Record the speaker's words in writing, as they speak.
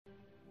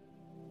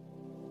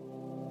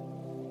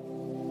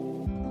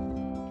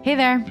Hey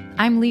there,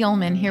 I'm Lee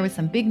Ullman here with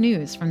some big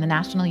news from the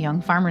National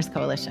Young Farmers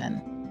Coalition.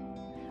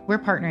 We're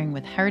partnering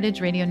with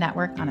Heritage Radio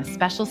Network on a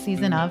special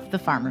season of The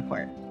Farm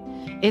Report.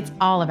 It's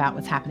all about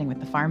what's happening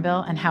with the Farm Bill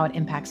and how it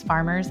impacts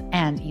farmers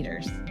and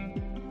eaters.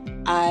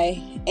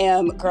 I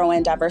am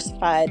growing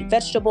diversified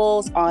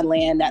vegetables on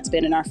land that's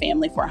been in our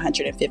family for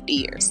 150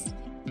 years.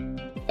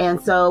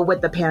 And so with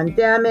the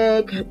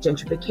pandemic,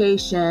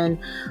 gentrification,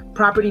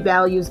 property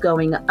values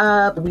going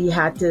up, we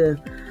had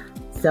to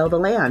sell the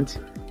land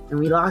and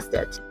we lost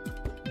it.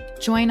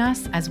 Join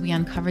us as we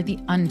uncover the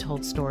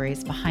untold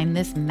stories behind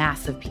this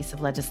massive piece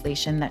of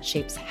legislation that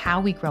shapes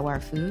how we grow our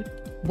food,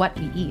 what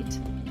we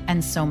eat,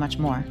 and so much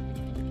more.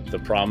 The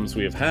problems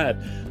we have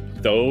had,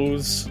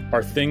 those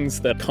are things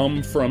that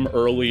come from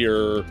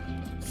earlier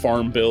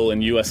Farm Bill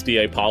and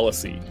USDA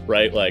policy,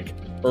 right? Like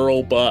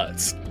Earl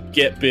Butts,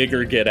 get big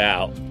or get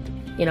out.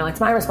 You know, it's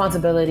my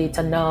responsibility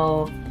to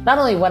know not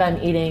only what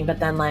I'm eating, but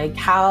then like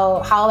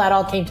how that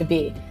all came to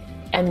be.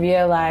 And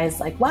realize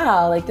like,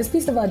 wow, like this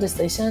piece of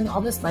legislation, all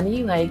this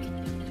money, like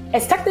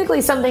it's technically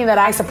something that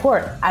I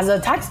support as a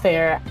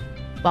taxpayer.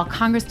 While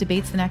Congress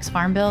debates the next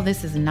Farm Bill,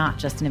 this is not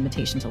just an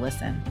invitation to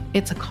listen.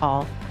 It's a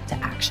call to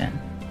action.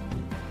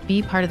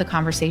 Be part of the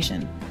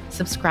conversation.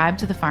 Subscribe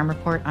to the Farm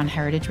Report on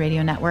Heritage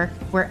Radio Network,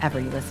 wherever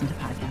you listen to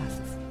podcasts.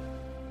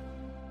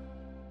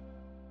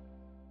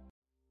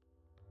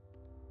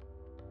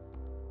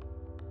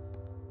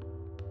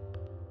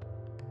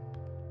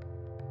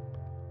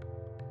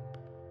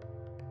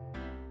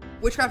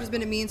 Witchcraft has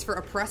been a means for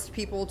oppressed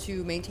people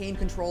to maintain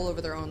control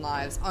over their own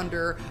lives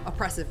under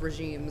oppressive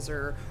regimes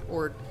or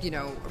you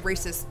know,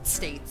 racist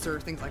states or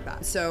things like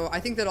that. So I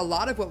think that a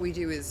lot of what we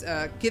do is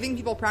giving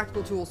people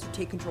practical tools to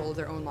take control of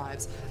their own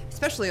lives,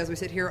 especially as we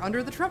sit here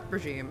under the Trump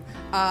regime.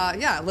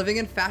 Living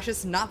in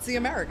fascist Nazi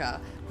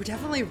America. We're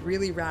definitely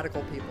really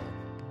radical people.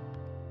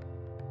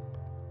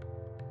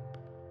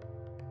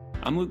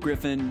 I'm Luke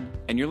Griffin,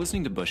 and you're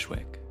listening to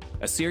Bushwick,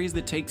 a series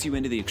that takes you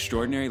into the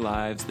extraordinary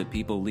lives that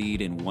people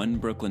lead in one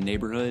Brooklyn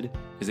neighborhood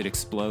as it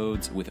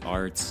explodes with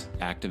arts,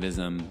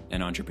 activism,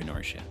 and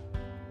entrepreneurship.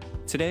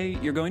 Today,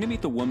 you're going to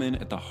meet the woman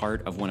at the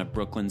heart of one of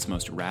Brooklyn's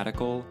most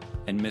radical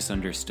and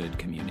misunderstood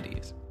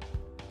communities.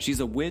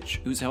 She's a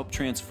witch who's helped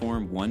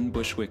transform one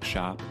Bushwick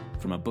shop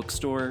from a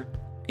bookstore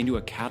into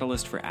a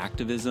catalyst for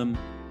activism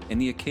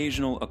and the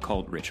occasional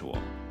occult ritual.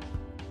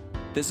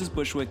 This is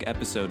Bushwick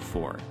Episode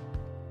 4,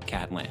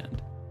 Catland.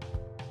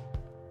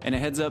 And a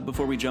heads up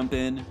before we jump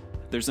in,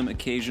 there's some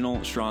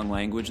occasional strong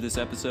language this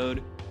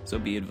episode, so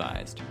be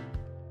advised.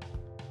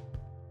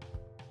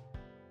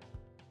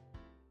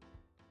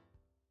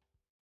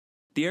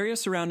 The area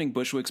surrounding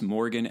Bushwick's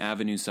Morgan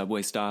Avenue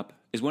subway stop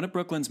is one of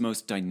Brooklyn's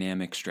most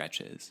dynamic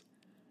stretches.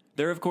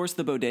 There are of course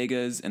the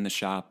bodegas and the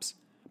shops,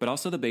 but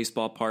also the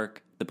baseball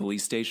park, the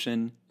police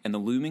station, and the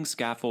looming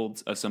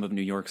scaffolds of some of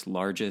New York's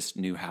largest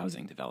new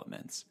housing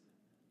developments.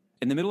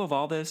 In the middle of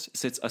all this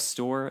sits a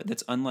store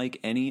that's unlike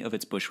any of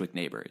its Bushwick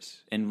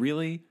neighbors, and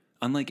really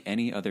unlike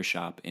any other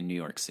shop in New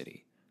York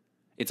City.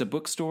 It's a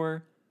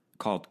bookstore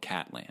called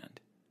Catland.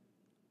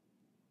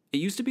 It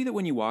used to be that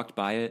when you walked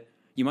by it,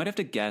 you might have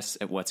to guess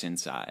at what's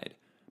inside,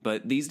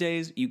 but these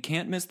days you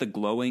can't miss the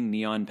glowing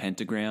neon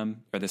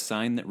pentagram or the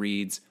sign that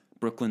reads,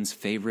 Brooklyn's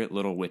favorite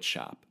little witch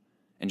shop,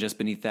 and just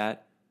beneath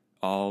that,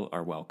 all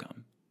are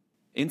welcome.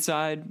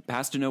 Inside,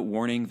 past a note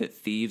warning that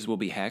thieves will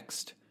be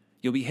hexed,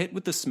 you'll be hit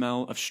with the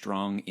smell of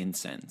strong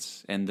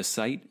incense and the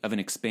sight of an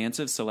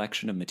expansive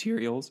selection of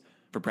materials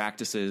for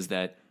practices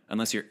that,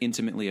 unless you're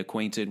intimately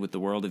acquainted with the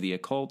world of the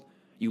occult,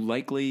 you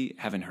likely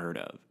haven't heard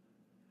of.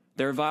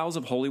 There are vials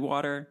of holy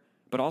water,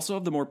 but also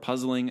of the more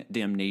puzzling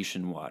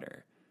damnation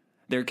water.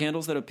 There are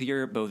candles that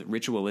appear both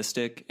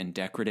ritualistic and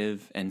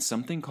decorative, and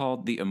something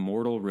called the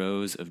Immortal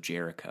Rose of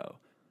Jericho.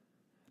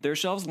 There are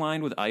shelves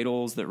lined with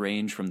idols that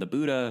range from the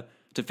Buddha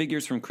to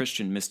figures from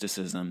Christian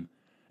mysticism,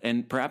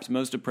 and perhaps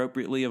most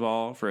appropriately of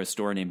all for a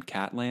store named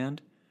Catland,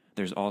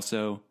 there's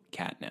also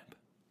catnip.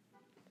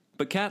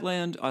 But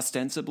Catland,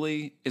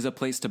 ostensibly, is a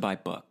place to buy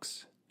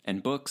books,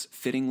 and books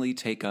fittingly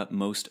take up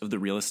most of the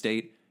real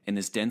estate in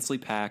this densely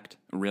packed,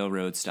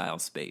 railroad-style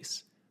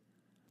space.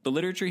 The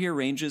literature here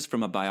ranges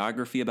from a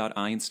biography about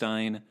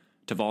Einstein,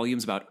 to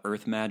volumes about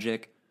earth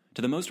magic,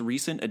 to the most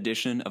recent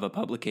edition of a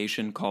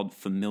publication called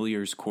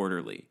Familiars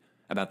Quarterly,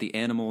 about the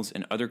animals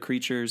and other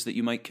creatures that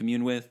you might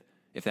commune with,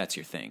 if that's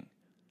your thing.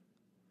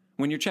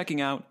 When you're checking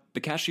out,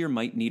 the cashier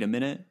might need a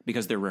minute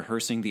because they're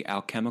rehearsing the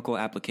alchemical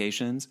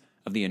applications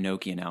of the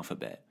Enochian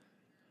alphabet.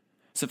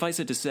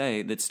 Suffice it to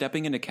say that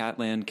stepping into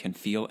Catland can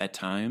feel at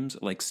times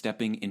like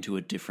stepping into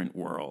a different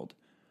world.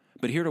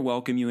 But here to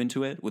welcome you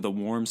into it with a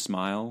warm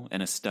smile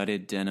and a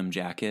studded denim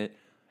jacket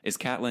is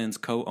Catland's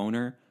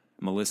co-owner,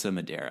 Melissa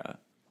Madera.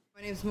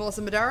 My name is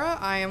Melissa Madera.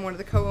 I am one of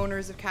the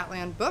co-owners of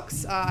Catland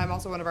Books. I'm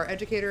also one of our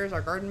educators,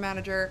 our garden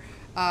manager.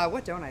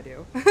 What don't I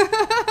do?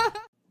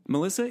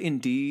 Melissa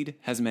indeed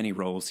has many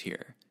roles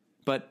here,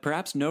 but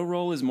perhaps no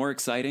role is more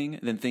exciting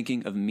than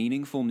thinking of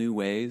meaningful new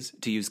ways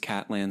to use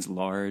Catland's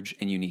large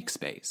and unique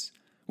space,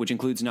 which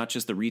includes not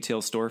just the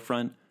retail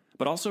storefront,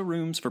 but also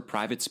rooms for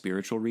private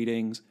spiritual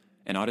readings,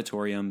 an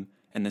auditorium,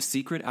 and the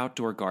secret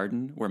outdoor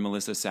garden where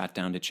Melissa sat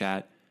down to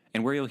chat,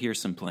 and where you'll hear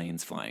some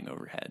planes flying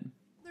overhead.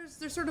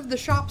 There's sort of the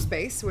shop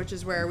space, which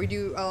is where we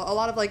do a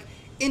lot of like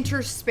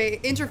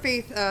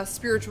interfaith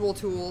spiritual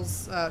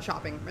tools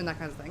shopping and that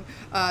kind of thing.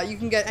 You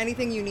can get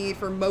anything you need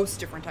for most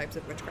different types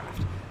of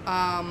witchcraft.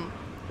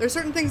 There's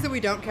certain things that we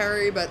don't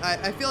carry, but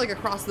I feel like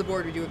across the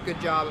board we do a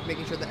good job of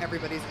making sure that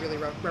everybody's really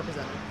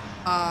represented.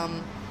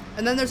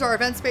 And then there's our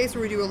event space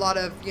where we do a lot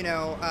of,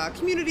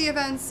 community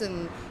events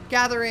and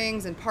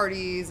gatherings and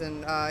parties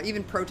and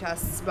even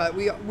protests, but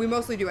we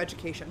mostly do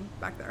education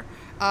back there.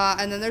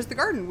 And then there's the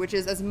garden, which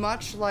is as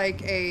much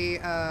like a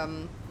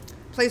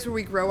place where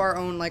we grow our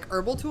own like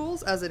herbal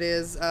tools as it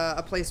is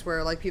a place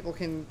where like people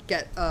can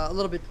get a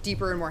little bit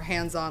deeper and more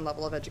hands-on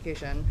level of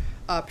education,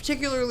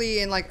 particularly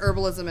in like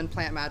herbalism and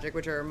plant magic,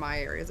 which are my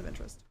areas of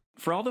interest.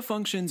 For all the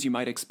functions you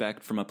might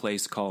expect from a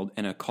place called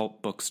an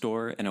occult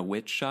bookstore and a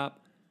witch shop,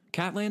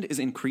 Catland is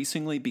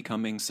increasingly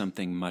becoming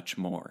something much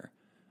more.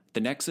 The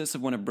nexus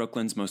of one of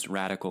Brooklyn's most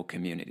radical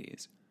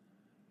communities.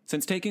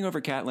 Since taking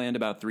over Catland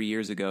about 3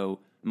 years ago,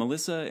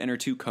 Melissa and her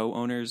two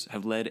co-owners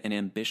have led an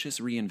ambitious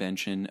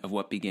reinvention of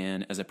what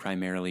began as a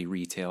primarily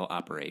retail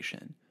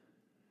operation.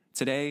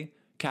 Today,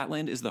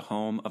 Catland is the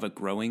home of a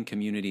growing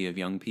community of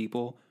young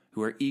people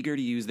who are eager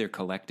to use their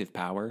collective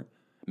power,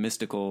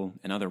 mystical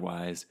and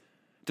otherwise,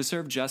 to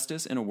serve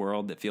justice in a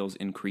world that feels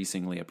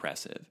increasingly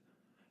oppressive.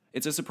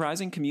 It's a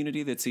surprising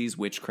community that sees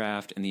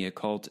witchcraft and the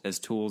occult as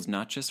tools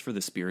not just for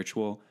the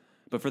spiritual,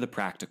 but for the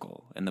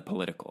practical and the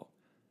political.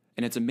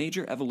 And it's a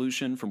major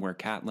evolution from where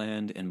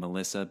Catland and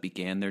Melissa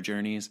began their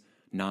journeys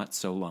not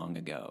so long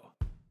ago.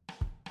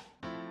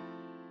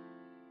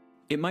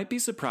 It might be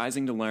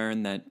surprising to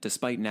learn that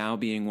despite now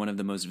being one of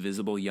the most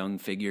visible young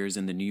figures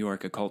in the New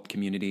York occult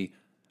community,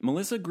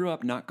 Melissa grew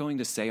up not going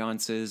to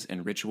seances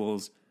and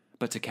rituals,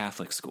 but to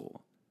Catholic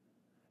school.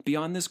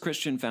 Beyond this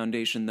Christian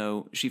foundation,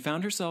 though, she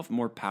found herself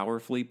more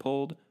powerfully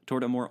pulled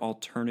toward a more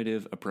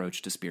alternative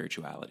approach to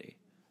spirituality.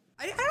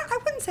 I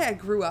wouldn't say I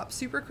grew up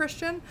super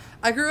Christian.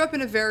 I grew up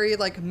in a very,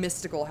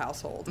 mystical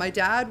household. My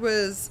dad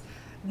was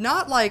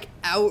not,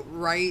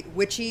 outright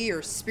witchy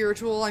or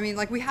spiritual. I mean,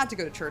 we had to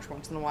go to church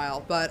once in a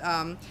while, but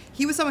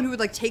he was someone who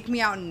would, take me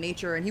out in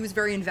nature, and he was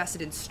very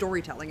invested in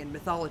storytelling and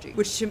mythology,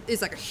 which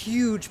is, a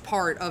huge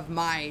part of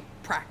my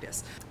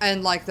practice,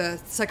 and, the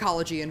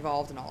psychology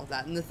involved and all of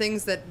that, and the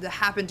things that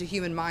happen to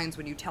human minds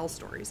when you tell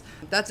stories.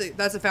 That's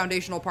a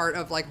foundational part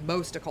of,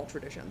 most occult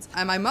traditions.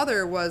 And my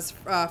mother was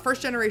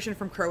first generation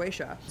from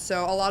Croatia,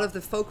 so a lot of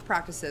the folk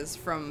practices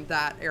from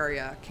that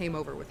area came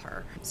over with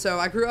her. So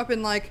I grew up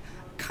in,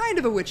 kind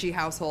of a witchy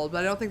household, but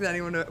I don't think that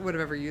anyone would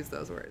have ever used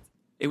those words.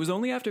 It was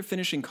only after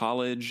finishing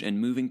college and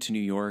moving to New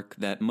York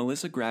that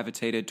Melissa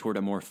gravitated toward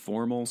a more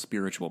formal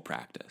spiritual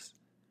practice.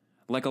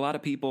 Like a lot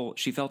of people,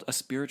 she felt a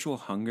spiritual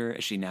hunger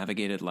as she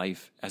navigated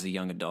life as a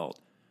young adult.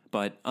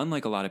 But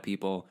unlike a lot of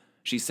people,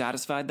 she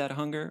satisfied that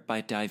hunger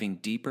by diving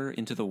deeper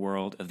into the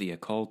world of the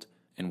occult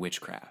and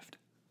witchcraft.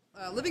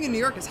 Living in New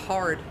York is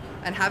hard,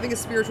 and having a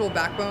spiritual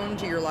backbone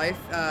to your life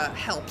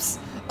helps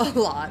a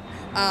lot.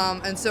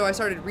 And so I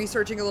started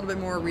researching a little bit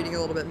more, reading a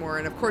little bit more,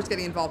 and of course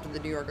getting involved in the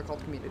New York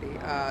occult community.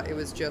 It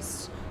was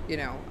just,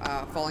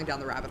 falling down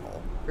the rabbit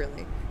hole,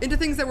 really, into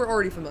things that were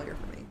already familiar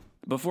for me.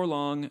 Before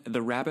long,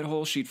 the rabbit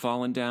hole she'd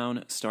fallen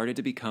down started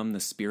to become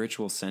the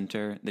spiritual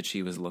center that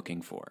she was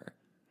looking for.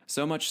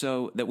 So much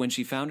so that when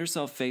she found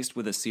herself faced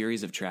with a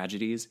series of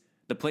tragedies,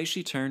 the place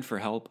she turned for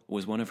help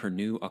was one of her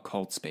new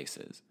occult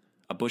spaces,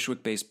 a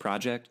Bushwick-based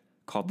project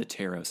called the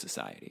Tarot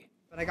Society.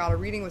 I got a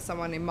reading with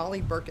someone named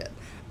Molly Burkett,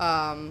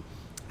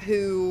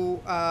 who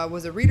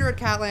was a reader at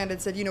Catland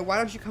and said, why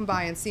don't you come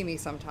by and see me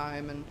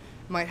sometime and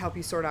might help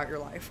you sort out your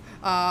life.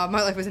 My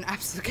life was in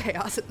absolute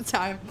chaos at the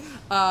time.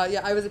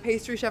 I was a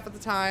pastry chef at the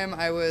time.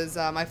 I was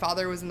my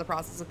father was in the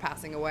process of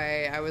passing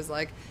away. I was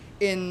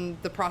in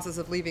the process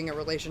of leaving a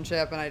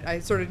relationship, and I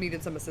sort of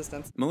needed some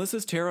assistance.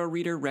 Melissa's tarot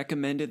reader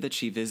recommended that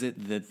she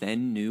visit the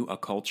then new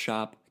occult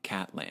shop,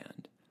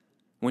 Catland.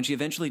 When she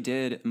eventually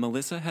did,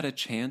 Melissa had a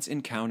chance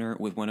encounter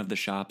with one of the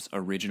shop's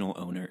original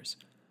owners,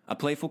 a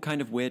playful kind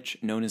of witch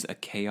known as a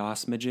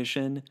chaos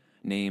magician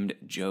named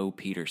Joe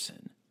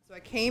Peterson. So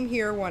I came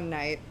here one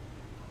night,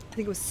 I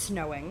think it was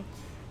snowing,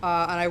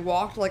 and I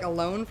walked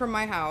alone from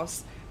my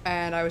house,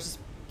 and I was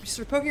just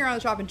sort of poking around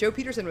the shop, and Joe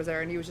Peterson was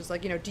there, and he was just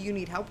like, do you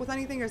need help with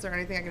anything, or is there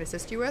anything I can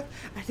assist you with?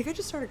 And I think I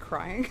just started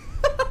crying.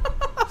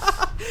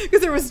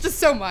 Because there was just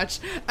so much,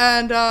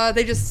 and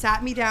they just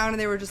sat me down and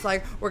they were just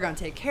like, we're gonna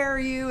take care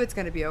of you, it's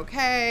gonna be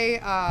okay,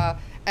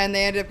 and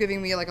they ended up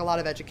giving me a lot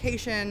of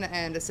education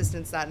and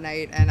assistance that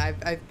night, and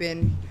I've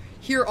been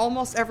here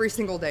almost every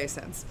single day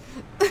since.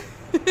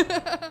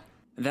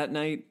 That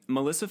night,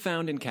 Melissa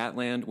found in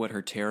Catland what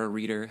her tarot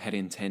reader had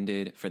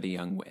intended for the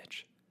young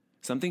witch,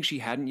 something she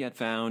hadn't yet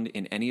found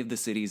in any of the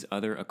city's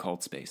other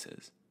occult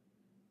spaces: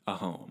 a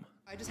home.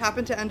 I just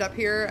happened to end up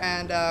here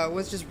and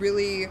was just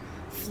really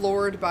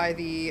floored by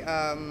the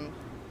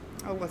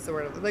what's the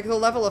word? Like the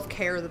level of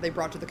care that they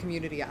brought to the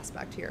community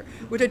aspect here,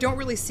 which I don't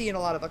really see in a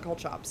lot of occult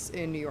shops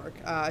in New York.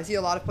 I see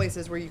a lot of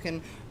places where you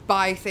can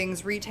buy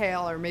things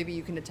retail, or maybe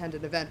you can attend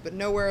an event, but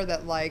nowhere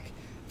that like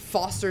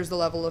fosters the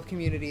level of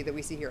community that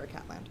we see here at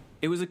Catland.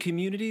 It was a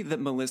community that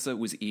Melissa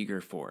was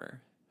eager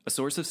for, a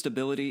source of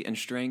stability and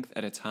strength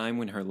at a time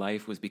when her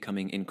life was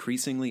becoming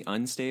increasingly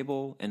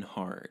unstable and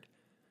hard.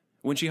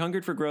 When she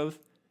hungered for growth,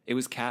 it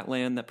was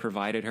Catland that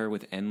provided her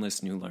with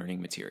endless new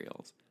learning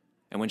materials.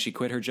 And when she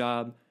quit her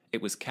job,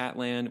 it was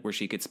Catland where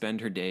she could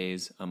spend her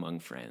days among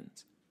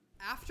friends.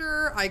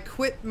 After I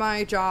quit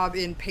my job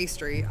in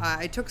pastry,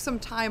 I took some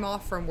time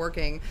off from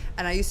working,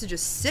 and I used to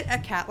just sit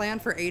at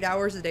Catland for 8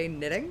 hours a day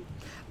knitting.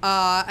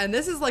 And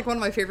this is like one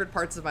of my favorite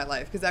parts of my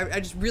life, because I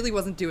just really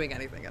wasn't doing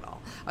anything at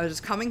all. I was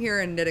just coming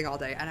here and knitting all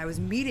day, and I was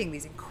meeting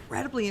these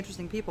incredibly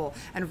interesting people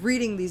and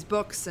reading these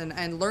books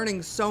and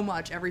learning so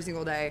much every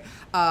single day,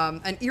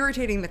 and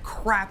irritating the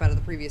crap out of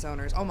the previous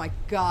owners. Oh my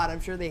God,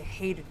 I'm sure they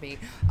hated me.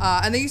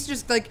 And they used to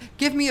just like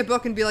give me a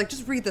book and be like,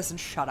 just read this and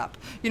shut up.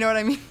 You know what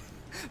I mean?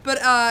 But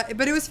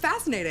it was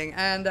fascinating,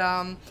 and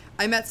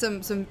I met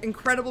some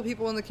incredible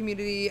people in the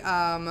community.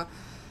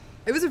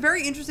 It was a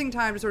very interesting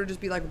time to sort of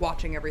just be like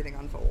watching everything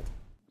unfold.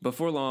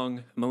 Before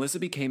long, Melissa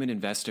became an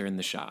investor in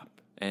the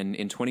shop, and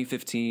in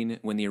 2015,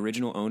 when the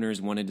original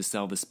owners wanted to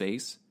sell the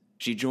space,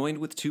 she joined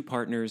with 2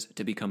 partners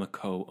to become a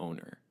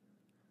co-owner.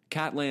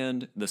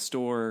 Catland, the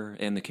store,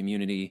 and the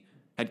community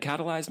had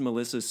catalyzed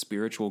Melissa's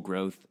spiritual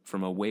growth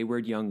from a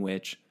wayward young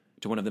witch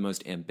to one of the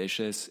most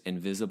ambitious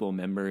and visible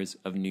members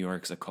of New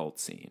York's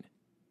occult scene.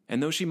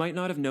 And though she might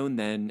not have known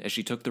then, as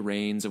she took the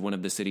reins of one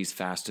of the city's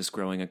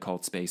fastest-growing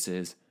occult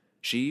spaces,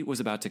 she was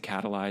about to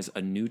catalyze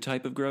a new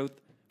type of growth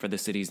for the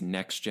city's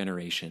next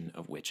generation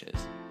of witches.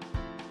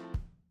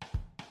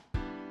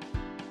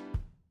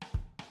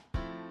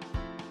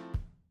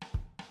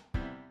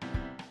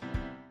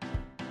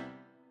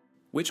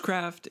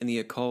 Witchcraft and the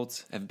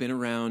occult have been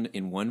around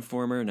in one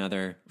form or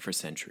another for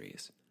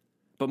centuries.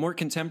 But more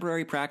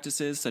contemporary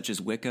practices such as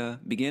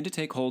Wicca began to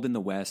take hold in the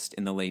West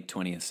in the late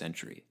 20th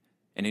century.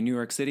 And in New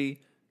York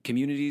City,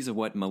 communities of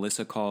what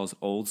Melissa calls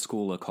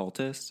old-school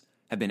occultists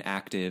have been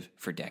active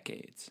for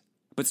decades.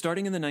 But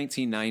starting in the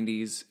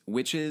 1990s,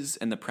 witches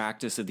and the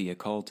practice of the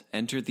occult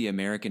entered the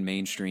American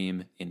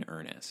mainstream in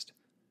earnest.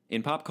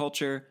 In pop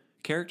culture,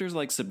 characters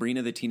like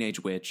Sabrina the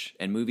Teenage Witch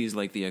and movies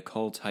like the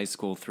occult high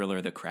school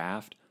thriller The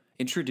Craft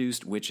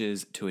introduced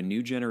witches to a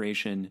new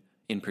generation,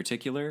 in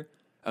particular,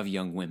 of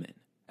young women.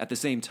 At the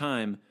same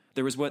time,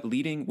 there was what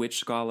leading witch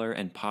scholar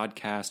and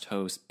podcast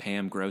host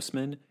Pam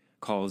Grossman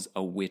calls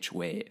a witch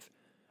wave,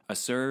 a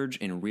surge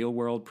in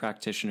real-world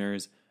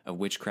practitioners of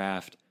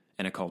witchcraft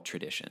and occult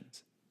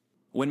traditions.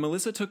 When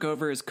Melissa took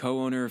over as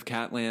co-owner of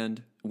Catland,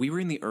 we were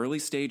in the early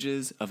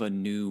stages of a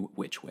new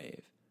witch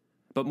wave.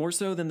 But more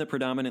so than the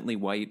predominantly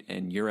white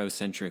and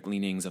Eurocentric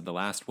leanings of the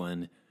last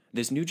one,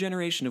 this new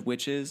generation of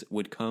witches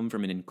would come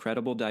from an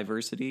incredible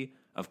diversity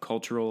of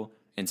cultural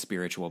and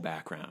spiritual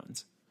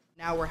backgrounds.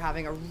 Now we're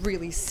having a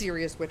really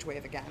serious witch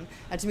wave again.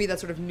 And to me,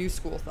 that's sort of new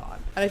school thought.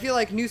 And I feel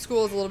like new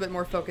school is a little bit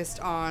more focused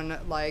on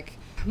like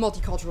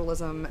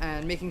multiculturalism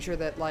and making sure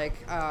that like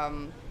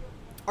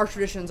our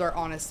traditions are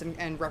honest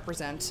and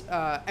represent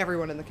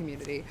everyone in the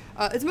community.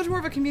 It's much more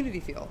of a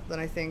community feel than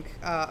I think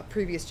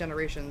previous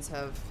generations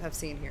have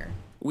seen here.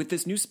 With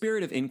this new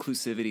spirit of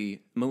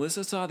inclusivity,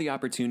 Melissa saw the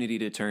opportunity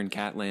to turn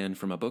Catland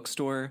from a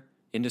bookstore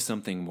into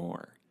something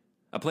more.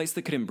 A place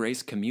that could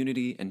embrace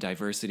community and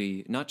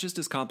diversity, not just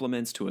as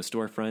complements to a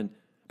storefront,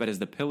 but as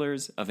the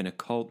pillars of an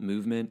occult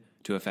movement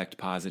to effect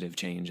positive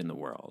change in the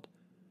world,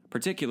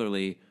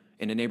 particularly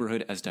in a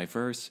neighborhood as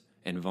diverse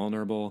and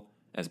vulnerable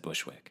as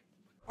Bushwick.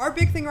 Our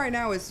big thing right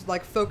now is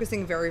like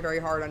focusing very, very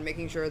hard on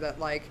making sure that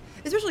like,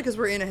 especially because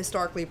we're in a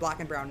historically black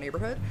and brown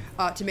neighborhood,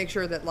 to make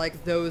sure that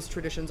like those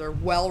traditions are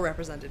well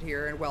represented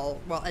here and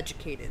well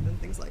educated and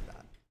things like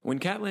that. When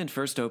Catland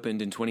first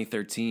opened in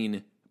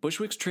 2013,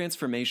 Bushwick's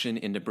transformation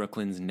into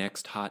Brooklyn's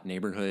next hot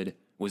neighborhood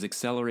was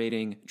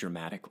accelerating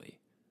dramatically.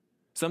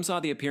 Some saw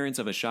the appearance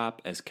of a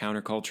shop as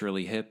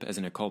counterculturally hip as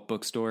an occult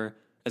bookstore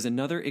as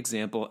another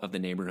example of the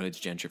neighborhood's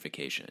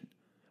gentrification.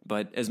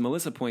 But as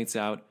Melissa points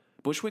out,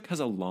 Bushwick has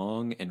a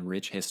long and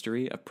rich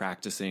history of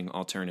practicing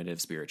alternative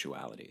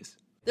spiritualities.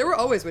 There were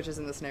always witches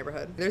in this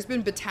neighborhood. There's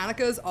been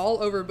botanicas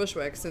all over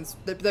Bushwick since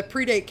that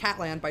predate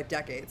Catland by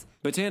decades.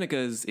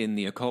 Botanicas, in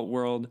the occult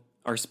world,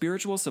 are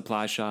spiritual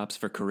supply shops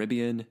for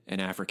Caribbean and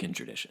African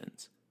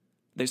traditions.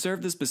 They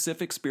serve the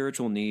specific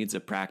spiritual needs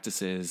of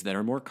practices that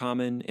are more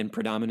common in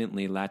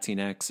predominantly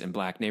Latinx and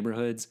Black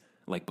neighborhoods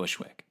like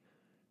Bushwick.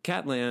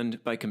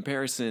 Catland, by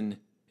comparison,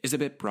 is a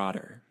bit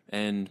broader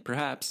and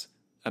perhaps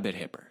a bit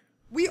hipper.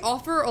 We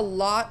offer a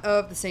lot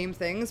of the same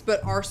things,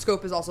 but our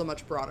scope is also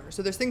much broader.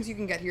 So there's things you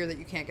can get here that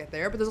you can't get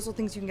there, but there's also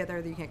things you can get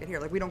there that you can't get here.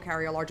 Like, we don't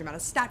carry a large amount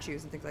of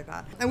statues and things like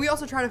that. And we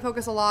also try to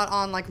focus a lot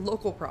on like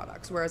local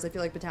products, whereas I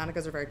feel like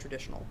botanicas are very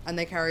traditional and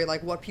they carry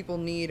like what people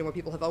need and what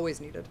people have always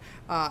needed,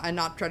 and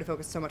not try to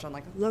focus so much on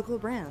like local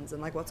brands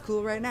and like what's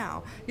cool right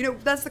now. You know,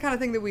 that's the kind of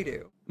thing that we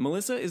do.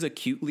 Melissa is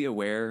acutely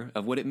aware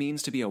of what it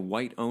means to be a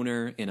white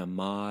owner in a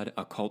mod,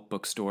 occult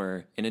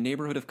bookstore in a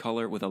neighborhood of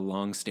color with a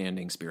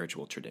long-standing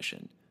spiritual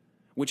tradition.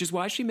 Which is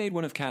why she made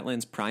one of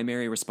Catland's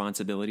primary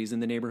responsibilities in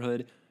the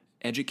neighborhood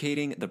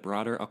educating the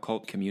broader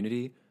occult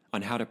community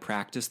on how to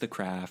practice the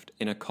craft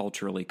in a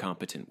culturally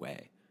competent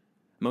way.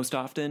 Most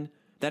often,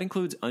 that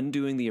includes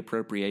undoing the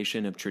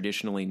appropriation of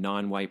traditionally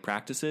non-white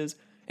practices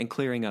and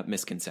clearing up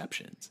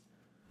misconceptions.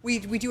 We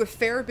do a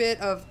fair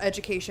bit of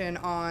education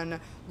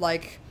on,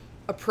 like,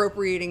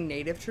 appropriating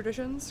native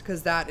traditions,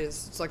 because that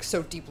is, like,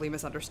 so deeply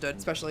misunderstood,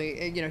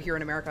 especially, you know, here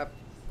in America.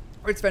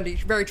 It's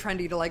very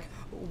trendy to, like,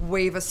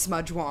 wave a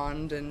smudge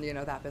wand and, you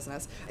know, that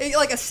business.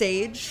 Like a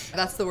sage,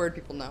 that's the word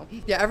people know.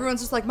 Yeah,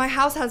 everyone's just like, my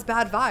house has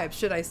bad vibes.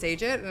 Should I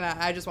sage it? And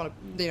I just want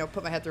to, you know,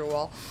 put my head through a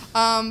wall.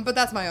 But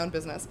that's my own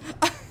business.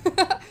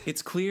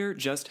 It's clear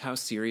just how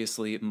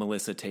seriously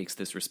Melissa takes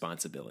this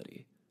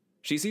responsibility.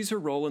 She sees her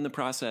role in the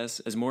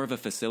process as more of a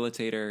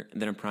facilitator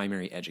than a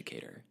primary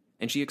educator.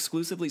 And she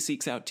exclusively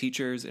seeks out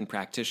teachers and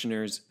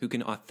practitioners who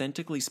can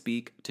authentically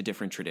speak to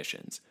different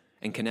traditions,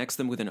 and connects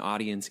them with an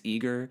audience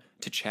eager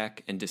to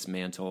check and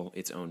dismantle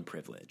its own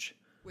privilege.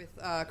 With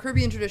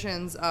Caribbean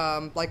traditions,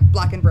 like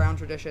black and brown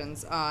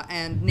traditions,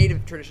 and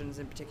native traditions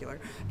in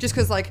particular. Just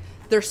because, like,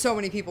 there's so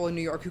many people in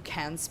New York who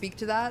can speak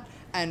to that,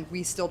 and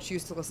we still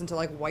choose to listen to,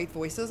 like, white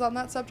voices on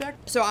that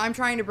subject. So I'm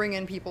trying to bring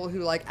in people who,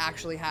 like,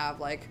 actually have,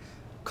 like,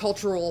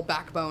 cultural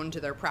backbone to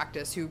their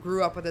practice, who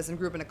grew up with this and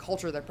grew up in a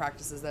culture that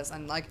practices this,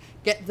 and like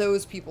get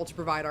those people to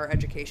provide our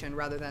education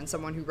rather than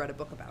someone who read a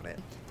book about it.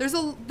 There's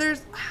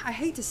I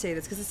hate to say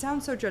this because it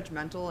sounds so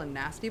judgmental and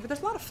nasty, but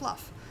there's a lot of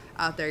fluff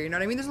out there, you know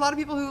what I mean? There's a lot of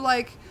people who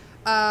like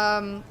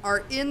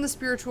are in the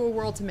spiritual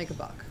world to make a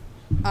buck,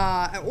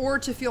 or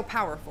to feel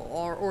powerful,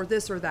 or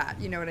this or that,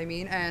 you know what I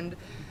mean? And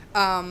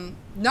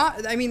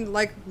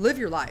like, live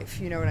your life,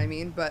 you know what I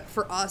mean? But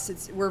for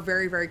us, we're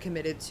very, very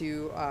committed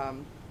to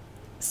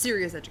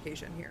serious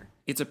education here.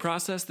 It's a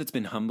process that's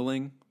been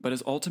humbling, but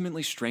has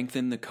ultimately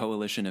strengthened the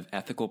coalition of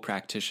ethical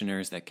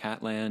practitioners that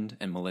Catland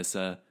and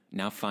Melissa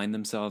now find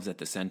themselves at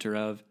the center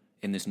of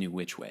in this new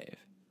witch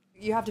wave.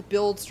 You have to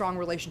build strong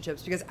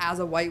relationships, because as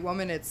a white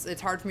woman,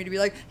 it's hard for me to be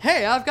like,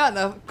 hey, I've got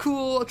a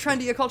cool,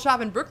 trendy occult shop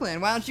in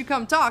Brooklyn. Why don't you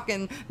come talk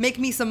and make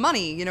me some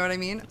money? You know what I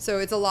mean? So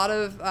it's a lot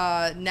of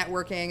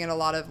networking and a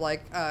lot of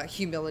like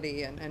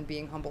humility and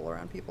being humble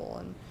around people,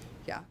 and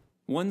yeah.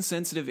 One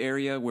sensitive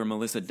area where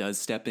Melissa does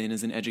step in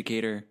as an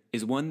educator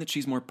is one that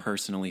she's more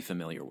personally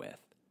familiar with: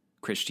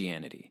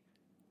 Christianity.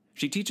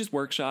 She teaches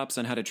workshops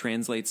on how to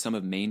translate some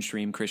of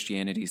mainstream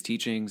Christianity's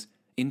teachings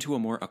into a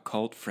more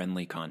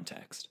occult-friendly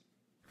context.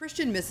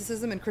 Christian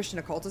mysticism and Christian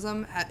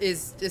occultism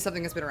is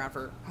something that's been around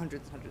for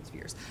hundreds and hundreds of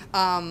years.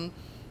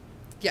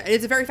 Yeah,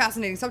 it's a very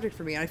fascinating subject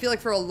for me, and I feel like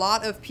for a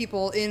lot of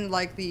people in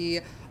like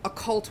the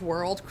occult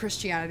world,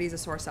 Christianity is a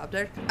sore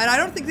subject, and I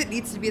don't think it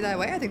needs to be that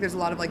way. I think there's a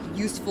lot of like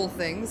useful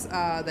things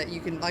that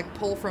you can like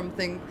pull from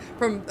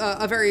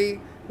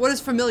what is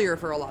familiar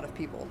for a lot of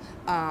people.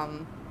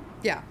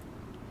 Yeah,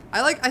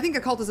 I think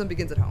occultism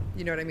begins at home.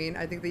 You know what I mean?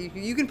 I think that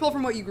you can pull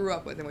from what you grew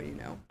up with and what you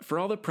know. For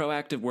all the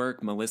proactive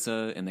work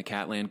Melissa and the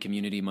Catland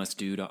community must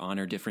do to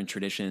honor different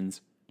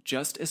traditions,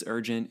 just as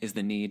urgent is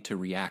the need to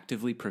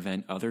reactively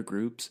prevent other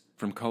groups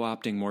from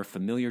co-opting more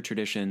familiar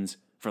traditions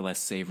for less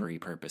savory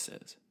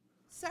purposes.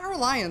 Sarah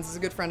Lyons is a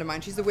good friend of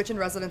mine. She's the Witch in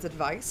Residence at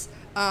Vice.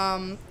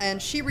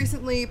 And she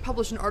recently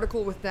published an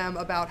article with them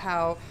about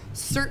how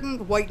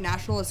certain white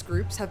nationalist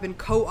groups have been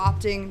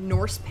co-opting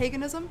Norse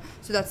paganism,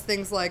 so that's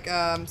things like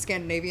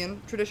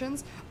Scandinavian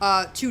traditions,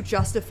 to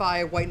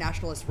justify white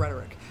nationalist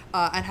rhetoric.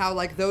 And how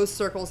like those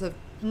circles have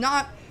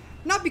not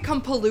become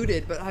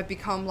polluted, but have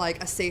become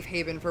like a safe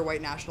haven for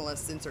white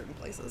nationalists in certain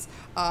places.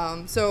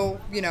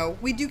 So, you know,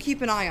 we do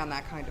keep an eye on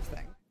that kind of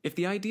thing. If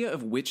the idea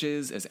of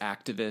witches as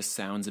activists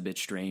sounds a bit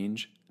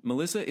strange,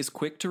 Melissa is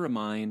quick to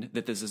remind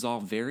that this is all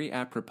very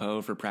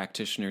apropos for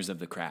practitioners of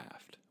the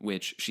craft,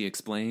 which, she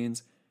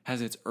explains, has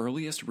its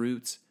earliest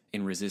roots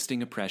in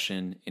resisting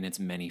oppression in its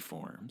many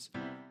forms.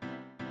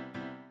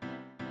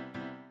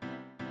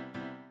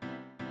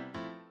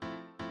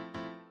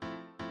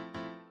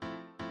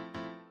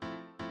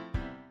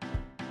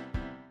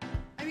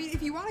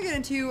 If you want to get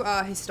into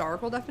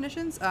historical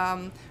definitions,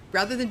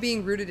 rather than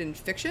being rooted in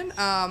fiction,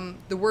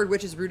 the word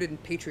witch is rooted in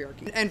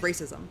patriarchy and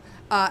racism.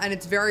 And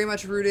it's very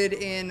much rooted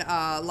in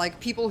like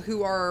people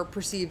who are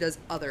perceived as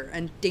other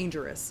and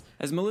dangerous.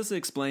 As Melissa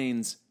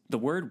explains, the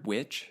word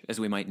witch,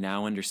 as we might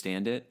now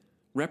understand it,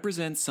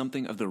 represents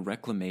something of the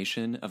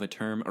reclamation of a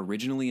term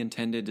originally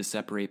intended to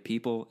separate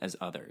people as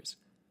others,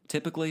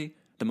 typically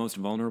the most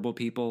vulnerable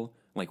people,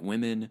 like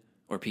women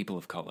or people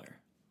of color.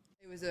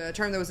 It was a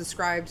term that was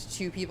ascribed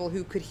to people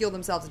who could heal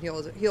themselves and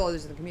heal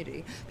others in the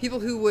community. People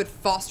who would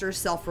foster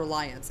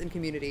self-reliance in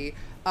community,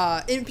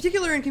 in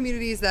particular in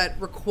communities that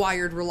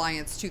required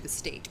reliance to the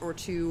state or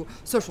to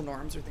social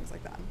norms or things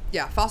like that.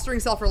 Yeah, fostering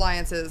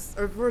self-reliance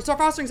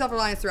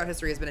throughout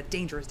history has been a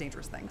dangerous,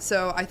 dangerous thing.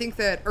 So I think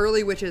that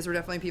early witches were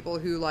definitely people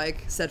who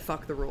like said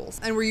fuck the rules,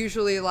 and were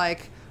usually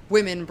like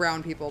women,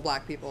 brown people,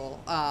 black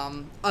people,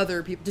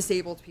 other people,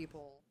 disabled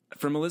people.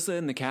 For Melissa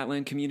in the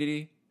Catland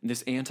community,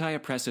 this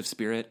anti-oppressive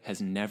spirit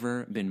has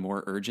never been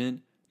more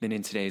urgent than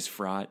in today's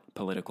fraught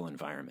political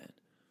environment.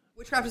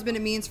 Witchcraft has been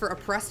a means for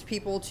oppressed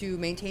people to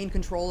maintain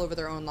control over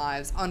their own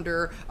lives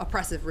under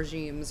oppressive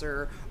regimes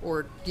or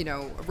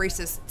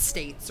racist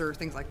states or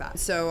things like that.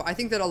 So I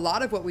think that a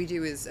lot of what we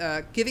do is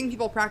giving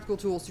people practical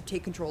tools to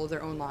take control of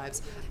their own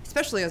lives,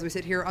 especially as we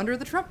sit here under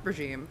the Trump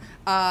regime.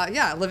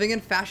 Living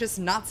in fascist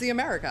Nazi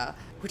America.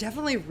 We're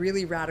definitely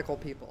really radical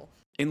people.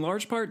 In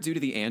large part due to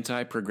the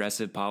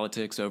anti-progressive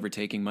politics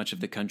overtaking much of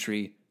the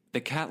country,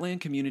 the Catland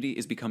community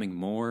is becoming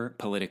more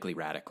politically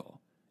radical,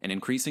 and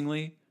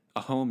increasingly,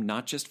 a home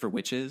not just for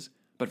witches,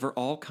 but for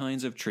all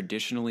kinds of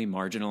traditionally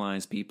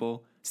marginalized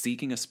people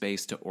seeking a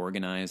space to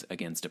organize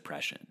against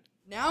oppression.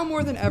 Now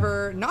more than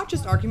ever, not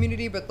just our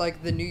community, but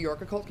like the New York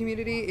occult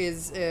community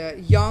is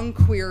young,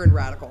 queer, and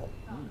radical.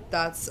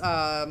 That's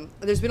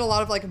there's been a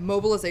lot of like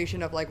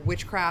mobilization of like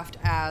witchcraft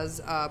as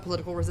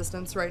political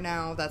resistance right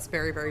now. That's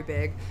very, very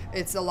big.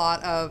 It's a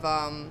lot of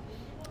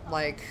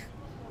like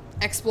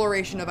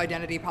exploration of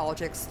identity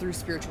politics through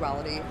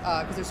spirituality,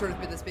 because there's sort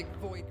of been this big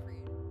void created.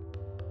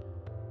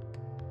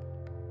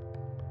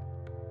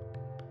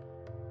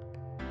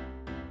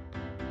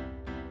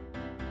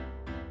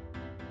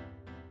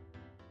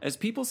 As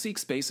people seek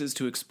spaces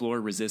to explore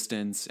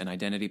resistance and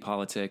identity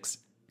politics,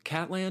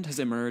 Catland has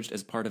emerged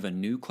as part of a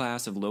new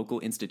class of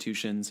local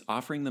institutions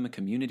offering them a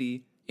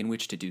community in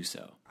which to do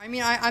so. I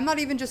mean, I'm not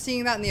even just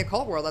seeing that in the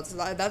occult world.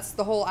 That's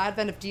the whole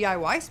advent of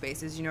DIY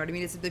spaces, you know what I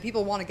mean? It's that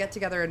people want to get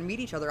together and meet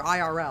each other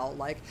IRL,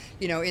 like,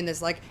 you know, in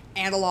this like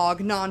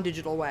analog,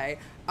 non-digital way,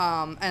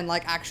 and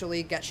like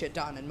actually get shit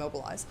done and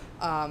mobilize.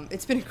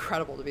 It's been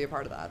incredible to be a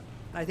part of that.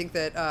 I think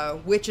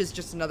that witch is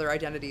just another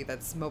identity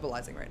that's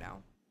mobilizing right now.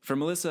 For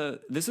Melissa,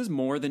 this is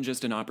more than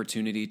just an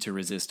opportunity to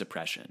resist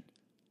oppression.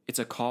 It's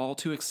a call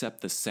to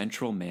accept the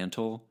central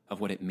mantle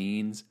of what it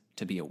means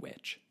to be a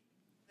witch.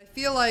 I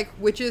feel like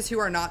witches who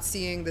are not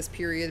seeing this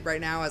period right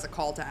now as a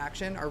call to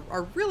action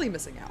are really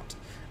missing out,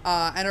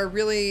 and are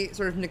really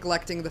sort of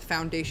neglecting the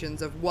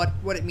foundations of what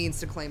it means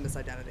to claim this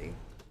identity.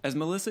 As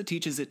Melissa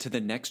teaches it to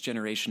the next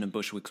generation of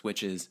Bushwick's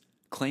witches,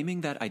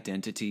 claiming that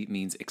identity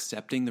means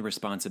accepting the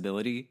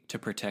responsibility to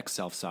protect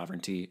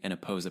self-sovereignty and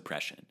oppose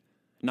oppression,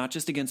 not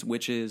just against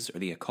witches or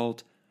the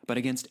occult, but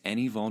against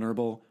any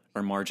vulnerable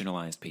or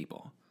marginalized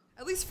people.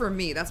 At least for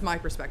me, that's my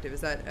perspective,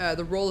 is that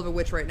the role of a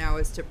witch right now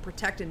is to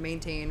protect and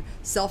maintain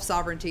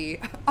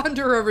self-sovereignty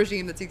under a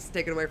regime that seeks to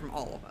take it away from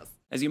all of us.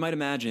 As you might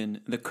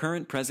imagine, the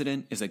current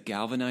president is a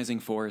galvanizing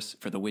force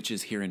for the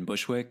witches here in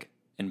Bushwick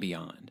and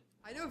beyond.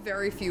 I know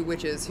very few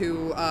witches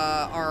who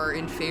are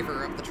in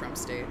favor of the Trump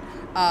state,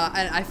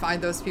 and I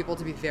find those people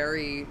to be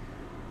very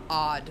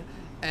odd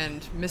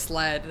and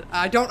misled.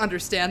 I don't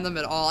understand them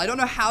at all. I don't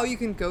know how you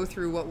can go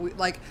through what we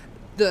like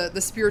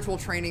the spiritual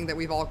training that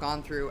we've all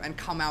gone through and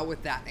come out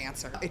with that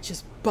answer. It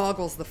just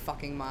boggles the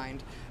fucking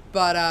mind.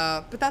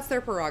 But that's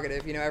their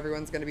prerogative. You know,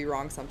 everyone's going to be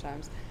wrong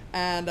sometimes.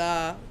 And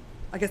I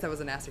guess that was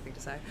a nasty thing to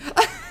say.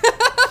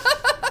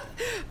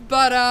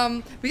 But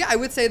yeah, I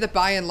would say that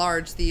by and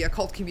large, the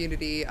occult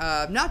community,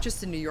 not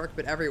just in New York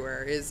but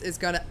everywhere, is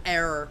going to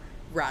err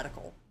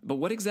radical. But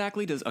what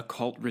exactly does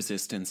occult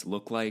resistance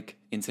look like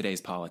in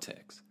today's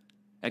politics?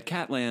 At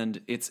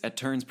Catland, it's at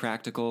turns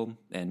practical,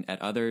 and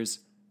at others,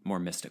 more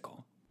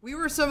mystical. We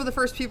were some of the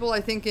first people,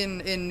 I think,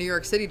 in New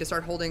York City to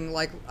start holding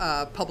like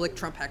public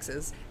Trump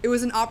hexes. It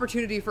was an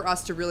opportunity for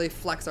us to really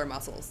flex our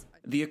muscles.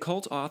 The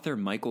occult author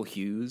Michael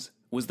Hughes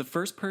was the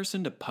first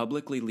person to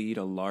publicly lead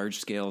a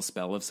large-scale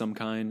spell of some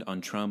kind on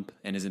Trump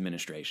and his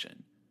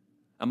administration.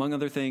 Among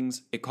other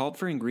things, it called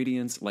for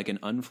ingredients like an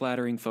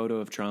unflattering photo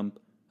of Trump,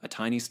 a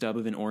tiny stub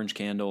of an orange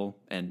candle,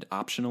 and,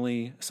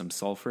 optionally, some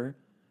sulfur,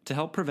 to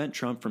help prevent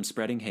Trump from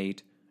spreading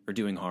hate or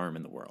doing harm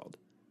in the world.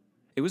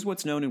 It was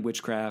what's known in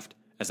witchcraft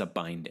as a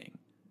binding.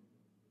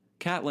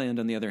 Catland,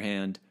 on the other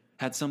hand,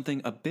 had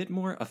something a bit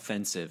more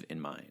offensive in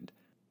mind.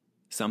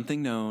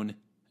 Something known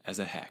as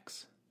a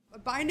hex. A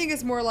binding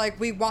is more like,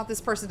 we want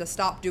this person to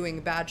stop doing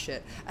bad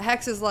shit. A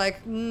hex is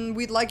like,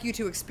 we'd like you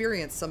to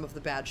experience some of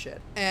the bad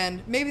shit.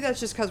 And maybe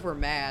that's just because we're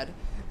mad.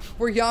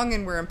 We're young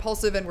and we're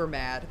impulsive and we're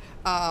mad.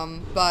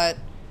 But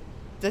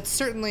that's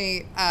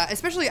certainly,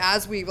 especially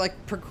as we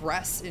like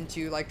progress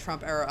into like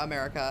Trump era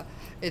America,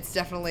 it's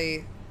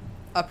definitely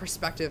a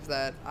perspective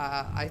that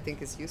I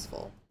think is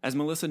useful. As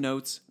Melissa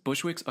notes,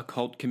 Bushwick's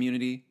occult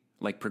community,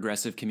 like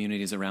progressive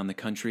communities around the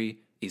country,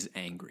 is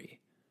angry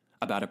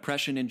about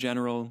oppression in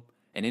general,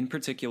 and in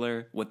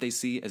particular, what they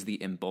see as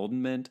the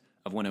emboldenment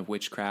of one of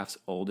witchcraft's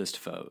oldest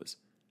foes,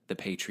 the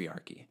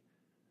patriarchy.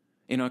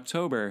 In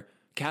October,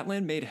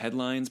 Catland made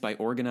headlines by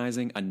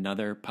organizing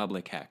another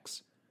public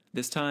hex,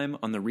 this time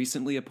on the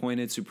recently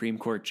appointed Supreme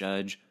Court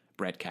Judge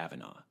Brett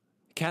Kavanaugh.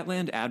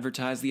 Catland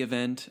advertised the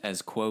event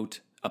as, quote,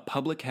 a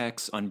public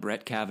hex on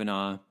Brett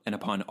Kavanaugh and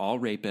upon all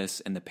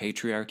rapists and the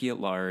patriarchy at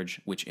large,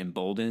 which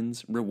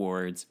emboldens,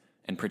 rewards,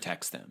 and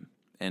protects them,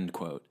 end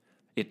quote.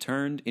 It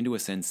turned into a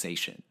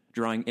sensation,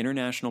 drawing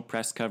international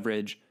press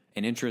coverage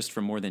and interest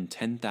from more than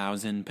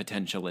 10,000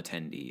 potential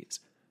attendees.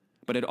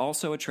 But it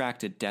also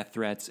attracted death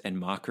threats and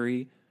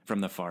mockery from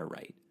the far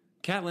right.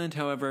 Catland,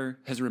 however,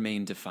 has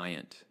remained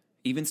defiant,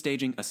 even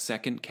staging a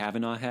second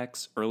Kavanaugh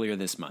hex earlier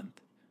this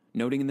month,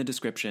 noting in the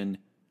description,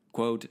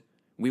 quote,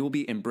 we will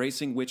be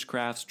embracing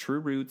witchcraft's true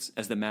roots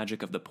as the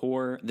magic of the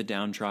poor, the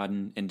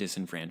downtrodden, and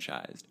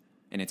disenfranchised,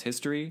 and its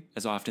history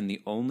as often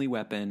the only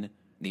weapon,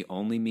 the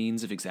only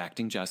means of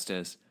exacting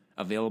justice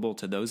available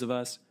to those of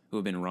us who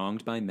have been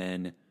wronged by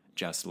men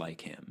just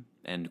like him,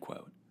 end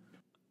quote.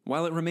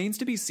 While it remains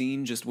to be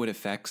seen just what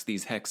effects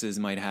these hexes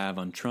might have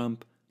on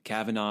Trump,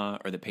 Kavanaugh,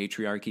 or the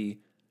patriarchy,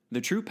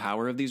 the true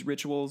power of these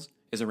rituals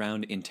is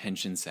around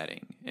intention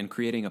setting and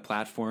creating a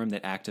platform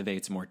that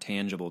activates more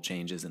tangible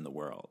changes in the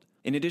world.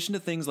 In addition to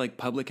things like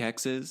public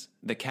hexes,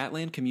 the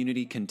Catland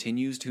community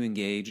continues to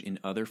engage in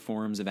other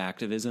forms of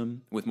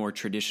activism with more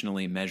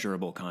traditionally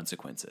measurable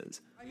consequences.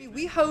 I mean,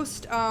 we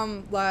host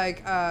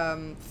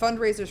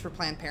fundraisers for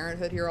Planned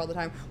Parenthood here all the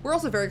time. We're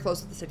also very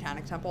close to the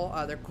Satanic Temple.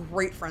 They're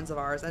great friends of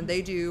ours, and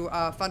they do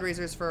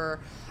fundraisers for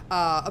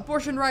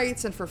abortion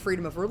rights and for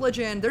freedom of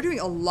religion. They're doing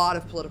a lot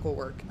of political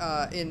work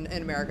in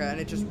America,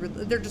 and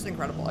they're just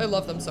incredible. I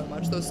love them so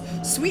much. Those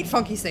sweet,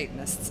 funky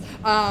Satanists.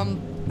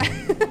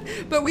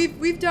 But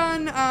we've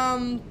done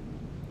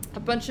a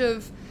bunch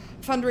of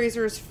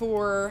fundraisers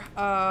for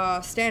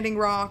Standing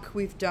Rock.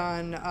 We've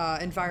done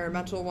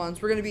environmental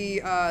ones. We're going to be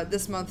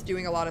this month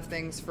doing a lot of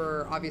things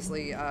for,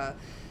 obviously,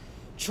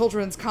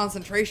 children's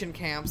concentration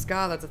camps.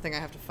 God, that's a thing I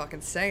have to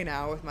fucking say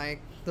now with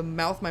the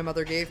mouth my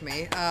mother gave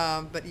me.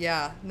 But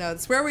yeah, no,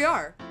 that's where we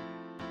are.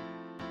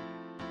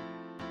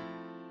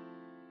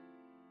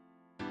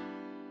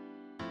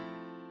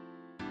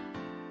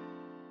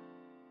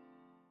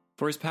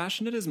 For as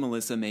passionate as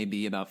Melissa may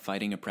be about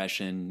fighting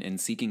oppression and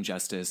seeking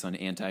justice on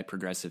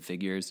anti-progressive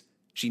figures,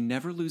 she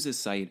never loses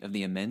sight of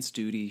the immense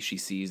duty she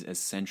sees as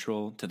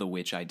central to the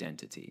witch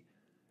identity,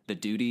 the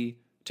duty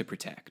to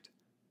protect.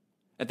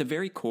 At the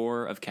very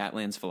core of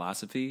Catland's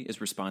philosophy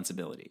is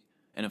responsibility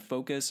and a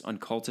focus on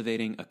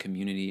cultivating a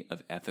community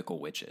of ethical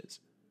witches.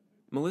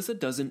 Melissa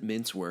doesn't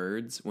mince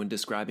words when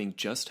describing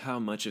just how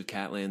much of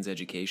Catland's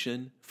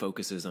education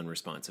focuses on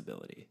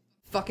responsibility.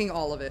 Fucking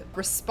all of it.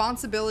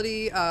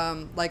 Responsibility,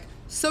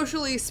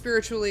 socially,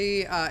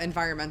 spiritually,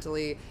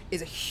 environmentally,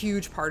 is a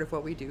huge part of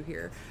what we do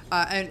here.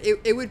 And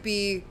it would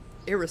be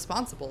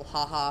irresponsible,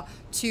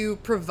 to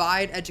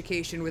provide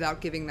education without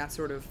giving that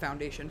sort of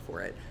foundation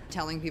for it.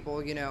 Telling people,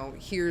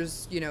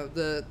 here's,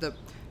 the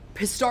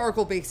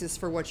historical basis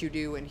for what you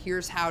do, and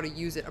here's how to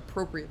use it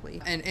appropriately,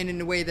 and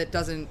in a way that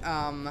doesn't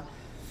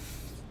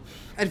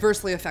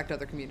adversely affect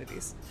other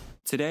communities.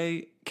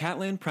 Today,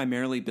 Catland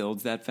primarily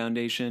builds that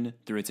foundation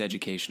through its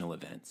educational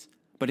events,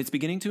 but it's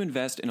beginning to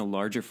invest in a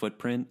larger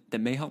footprint that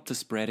may help to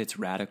spread its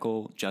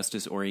radical,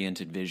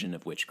 justice-oriented vision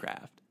of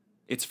witchcraft.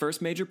 Its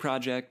first major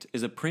project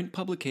is a print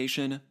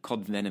publication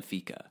called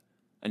Venefica,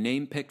 a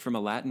name picked from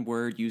a Latin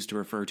word used to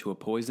refer to a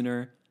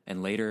poisoner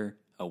and later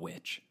a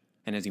witch.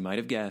 And as you might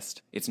have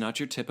guessed, it's not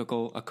your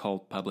typical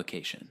occult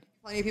publication.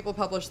 Plenty of people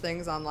publish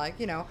things on,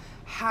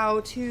 how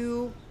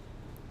to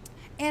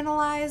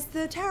analyze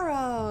the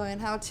tarot and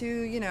how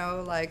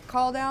to,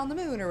 call down the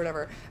moon or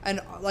whatever. And,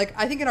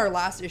 I think in our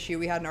last issue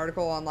we had an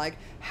article on,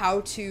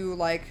 how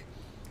to,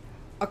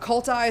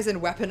 occultize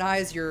and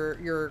weaponize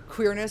your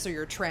queerness or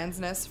your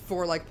transness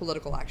for,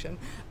 political action.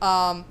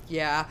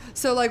 Yeah.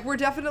 So, we're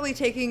definitely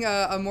taking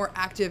a more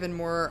active and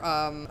more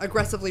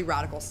aggressively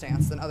radical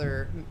stance than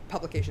other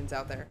publications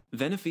out there.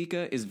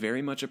 Venefica is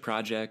very much a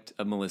project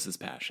of Melissa's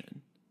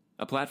passion.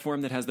 A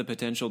platform that has the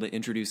potential to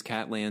introduce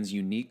Catland's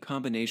unique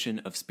combination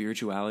of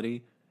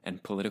spirituality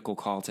and political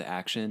call to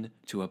action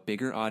to a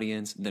bigger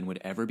audience than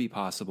would ever be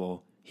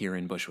possible here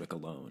in Bushwick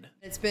alone.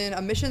 It's been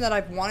a mission that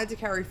I've wanted to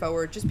carry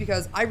forward just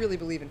because I really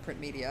believe in print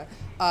media.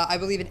 I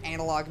believe in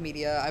analog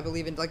media. I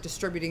believe in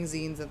distributing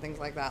zines and things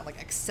like that,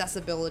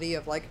 accessibility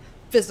of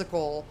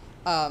physical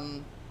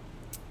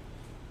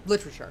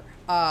literature.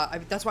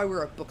 That's why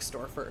we're a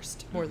bookstore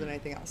first, more than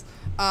anything else.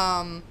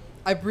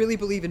 I really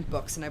believe in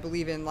books, and I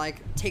believe in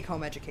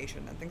take-home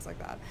education and things like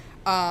that.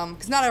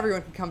 Because not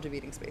everyone can come to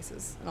meeting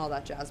spaces and all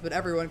that jazz, but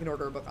everyone can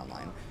order a book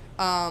online.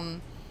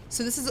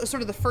 So this is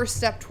sort of the first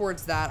step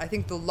towards that. I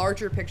think the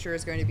larger picture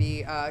is going to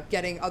be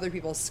getting other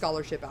people's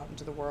scholarship out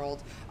into the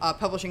world,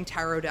 publishing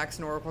tarot decks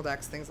and oracle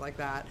decks, things like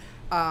that.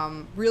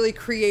 Really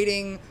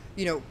creating,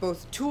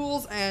 both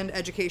tools and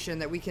education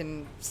that we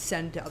can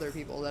send to other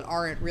people that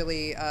aren't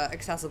really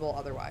accessible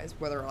otherwise,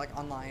 whether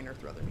online or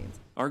through other means.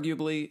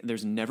 Arguably,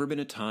 there's never been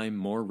a time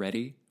more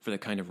ready for the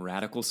kind of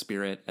radical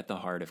spirit at the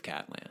heart of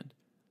Catland.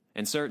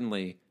 And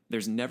certainly,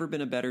 there's never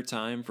been a better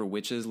time for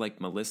witches like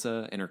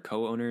Melissa and her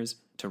co-owners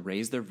to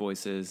raise their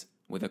voices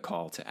with a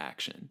call to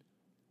action.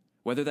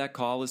 Whether that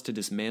call is to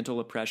dismantle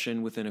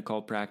oppression within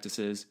occult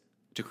practices,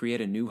 to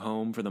create a new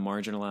home for the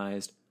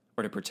marginalized,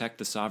 or to protect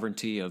the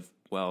sovereignty of,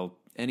 well,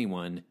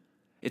 anyone,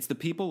 it's the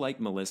people like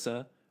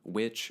Melissa,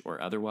 witch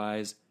or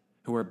otherwise,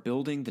 who are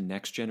building the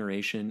next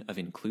generation of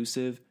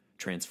inclusive,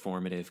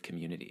 transformative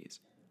communities.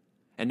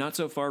 And not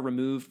so far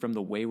removed from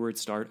the wayward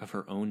start of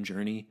her own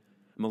journey,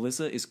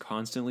 Melissa is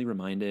constantly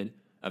reminded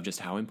of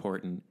just how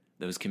important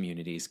those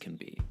communities can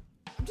be.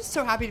 I'm just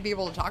so happy to be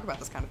able to talk about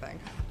this kind of thing,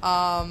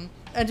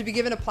 and to be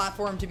given a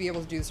platform to be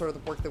able to do sort of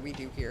the work that we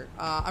do here.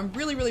 I'm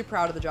really, really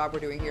proud of the job we're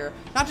doing here,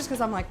 not just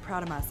because I'm like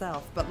proud of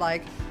myself, but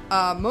like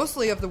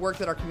mostly of the work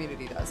that our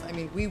community does. I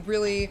mean,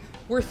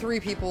 we're three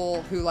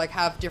people who like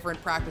have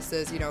different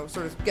practices, you know,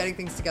 sort of getting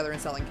things together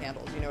and selling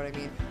candles, you know what I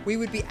mean? We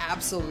would be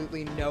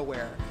absolutely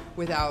nowhere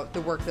without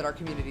the work that our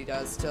community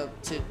does to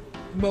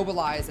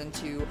mobilize and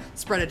to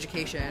spread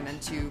education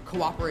and to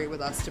cooperate with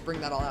us to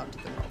bring that all out into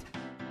the world.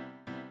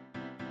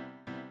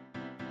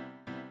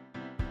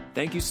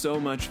 Thank you so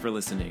much for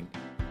listening.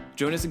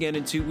 Join us again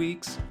in 2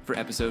 weeks for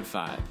episode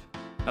 5.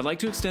 I'd like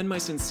to extend my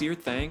sincere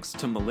thanks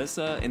to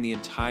Melissa and the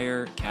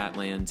entire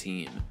Catland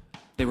team.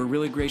 They were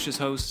really gracious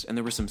hosts, and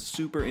there were some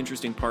super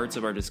interesting parts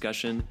of our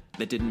discussion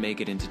that didn't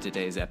make it into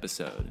today's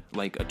episode,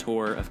 like a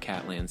tour of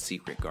Catland's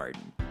secret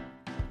garden.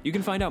 You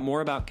can find out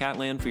more about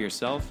Catland for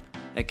yourself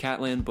at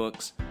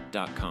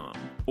catlandbooks.com,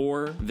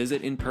 or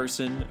visit in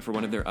person for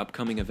one of their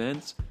upcoming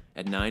events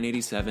at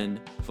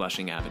 987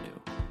 Flushing Avenue.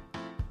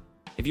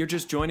 If you're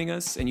just joining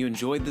us and you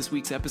enjoyed this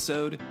week's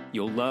episode,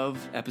 you'll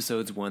love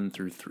episodes 1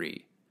 through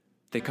 3.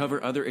 They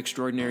cover other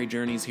extraordinary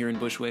journeys here in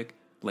Bushwick,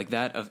 like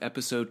that of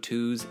episode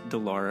 2's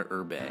Delara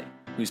Urbe,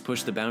 who's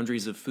pushed the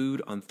boundaries of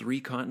food on 3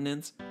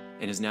 continents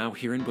and is now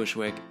here in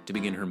Bushwick to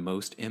begin her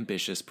most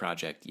ambitious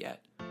project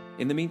yet.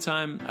 In the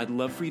meantime, I'd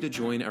love for you to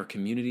join our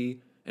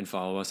community and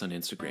follow us on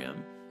Instagram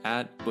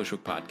at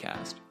Bushwick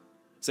Podcast.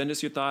 Send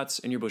us your thoughts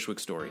and your Bushwick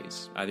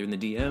stories, either in the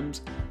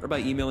DMs or by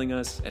emailing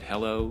us at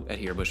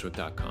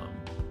hello@hearbushwick.com.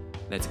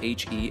 That's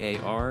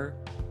HEAR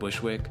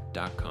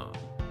Bushwick.com.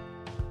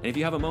 And if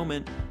you have a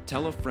moment,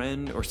 tell a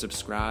friend or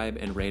subscribe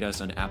and rate us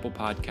on Apple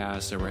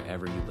Podcasts or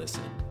wherever you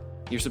listen.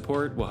 Your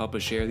support will help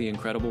us share the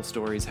incredible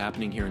stories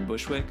happening here in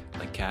Bushwick,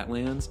 like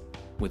Catland's,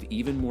 with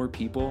even more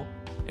people,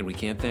 and we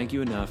can't thank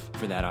you enough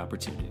for that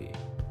opportunity.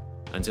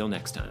 Until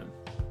next time.